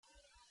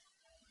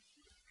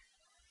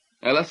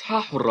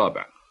الأصحاح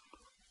 4.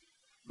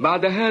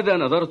 بعد هذا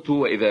نظرت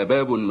وإذا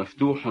باب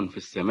مفتوح في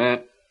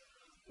السماء،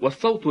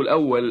 والصوت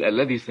الأول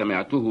الذي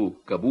سمعته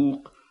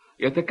كبوق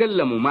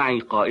يتكلم معي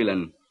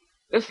قائلا: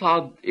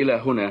 اصعد إلى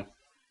هنا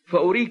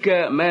فأريك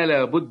ما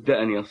لا بد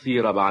أن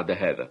يصير بعد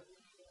هذا.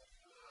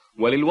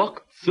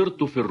 وللوقت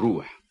صرت في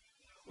الروح،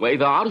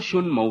 وإذا عرش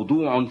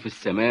موضوع في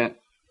السماء،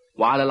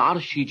 وعلى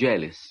العرش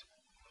جالس،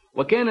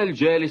 وكان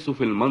الجالس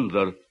في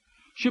المنظر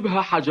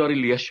شبه حجر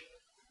اليشب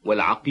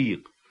والعقيق،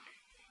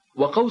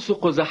 وقوس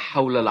قزح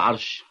حول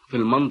العرش في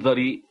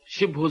المنظر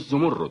شبه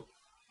الزمرد،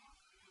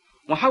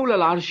 وحول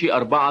العرش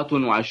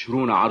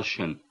 24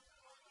 عرشا،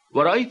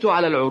 ورأيت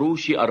على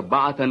العروش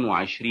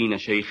 24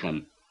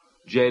 شيخا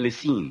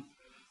جالسين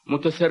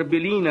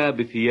متسربلين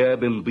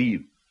بثياب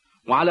بيض،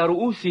 وعلى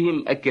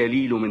رؤوسهم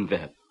أكاليل من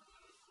ذهب،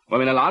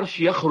 ومن العرش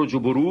يخرج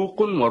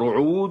بروق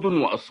ورعود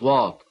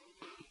وأصوات،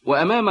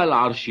 وأمام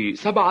العرش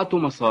 7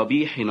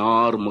 مصابيح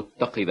نار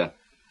متقدة،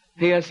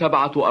 هي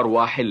 7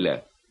 أرواح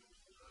الله،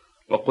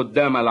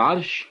 وقدام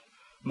العرش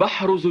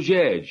بحر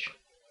زجاج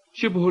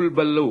شبه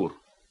البلور،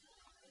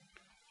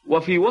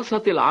 وفي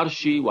وسط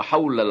العرش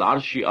وحول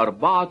العرش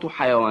 4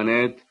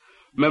 حيوانات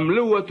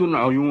مملوة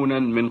عيونا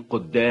من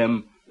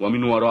قدام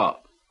ومن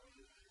وراء.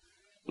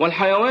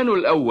 والحيوان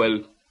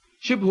الأول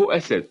شبه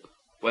أسد،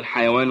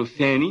 والحيوان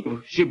الثاني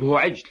شبه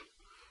عجل،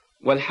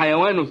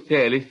 والحيوان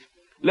الثالث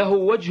له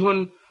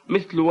وجه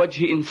مثل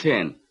وجه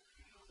إنسان،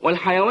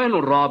 والحيوان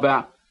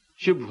الرابع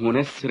شبه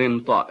نسر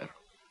طائر.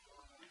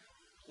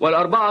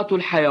 وال4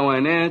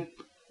 الحيوانات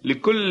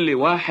لكل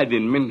واحد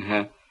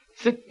منها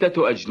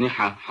 6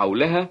 أجنحة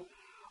حولها،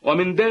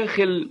 ومن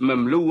داخل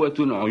مملوة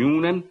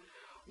عيونا،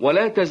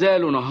 ولا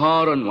تزال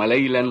نهارا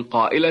وليلا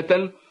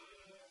قائلة: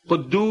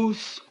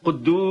 قدوس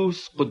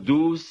قدوس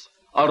قدوس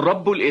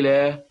الرب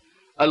الإله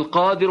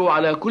القادر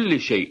على كل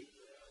شيء،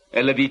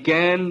 الذي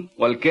كان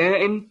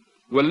والكائن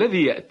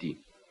والذي يأتي.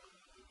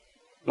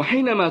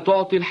 وحينما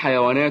تعطي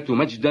الحيوانات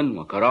مجدا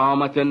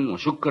وكرامة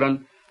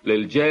وشكرا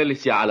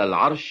للجالس على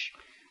العرش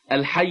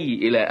الحي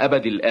إلى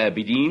أبد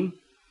الآبدين،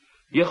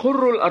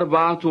 يخر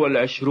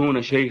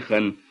 24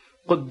 شيخا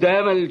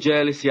قدام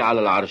الجالس على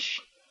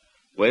العرش،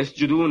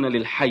 ويسجدون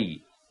للحي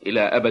إلى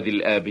أبد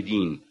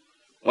الآبدين،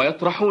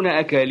 ويطرحون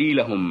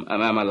أكاليلهم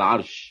أمام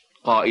العرش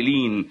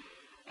قائلين: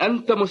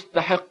 أنت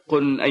مستحق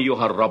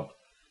أيها الرب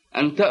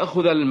أن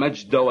تأخذ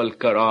المجد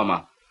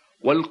والكرامة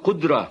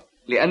والقدرة،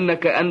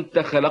 لأنك أنت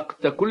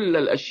خلقت كل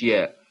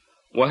الأشياء،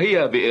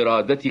 وهي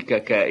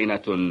بإرادتك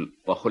كائنة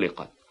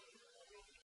وخلقت.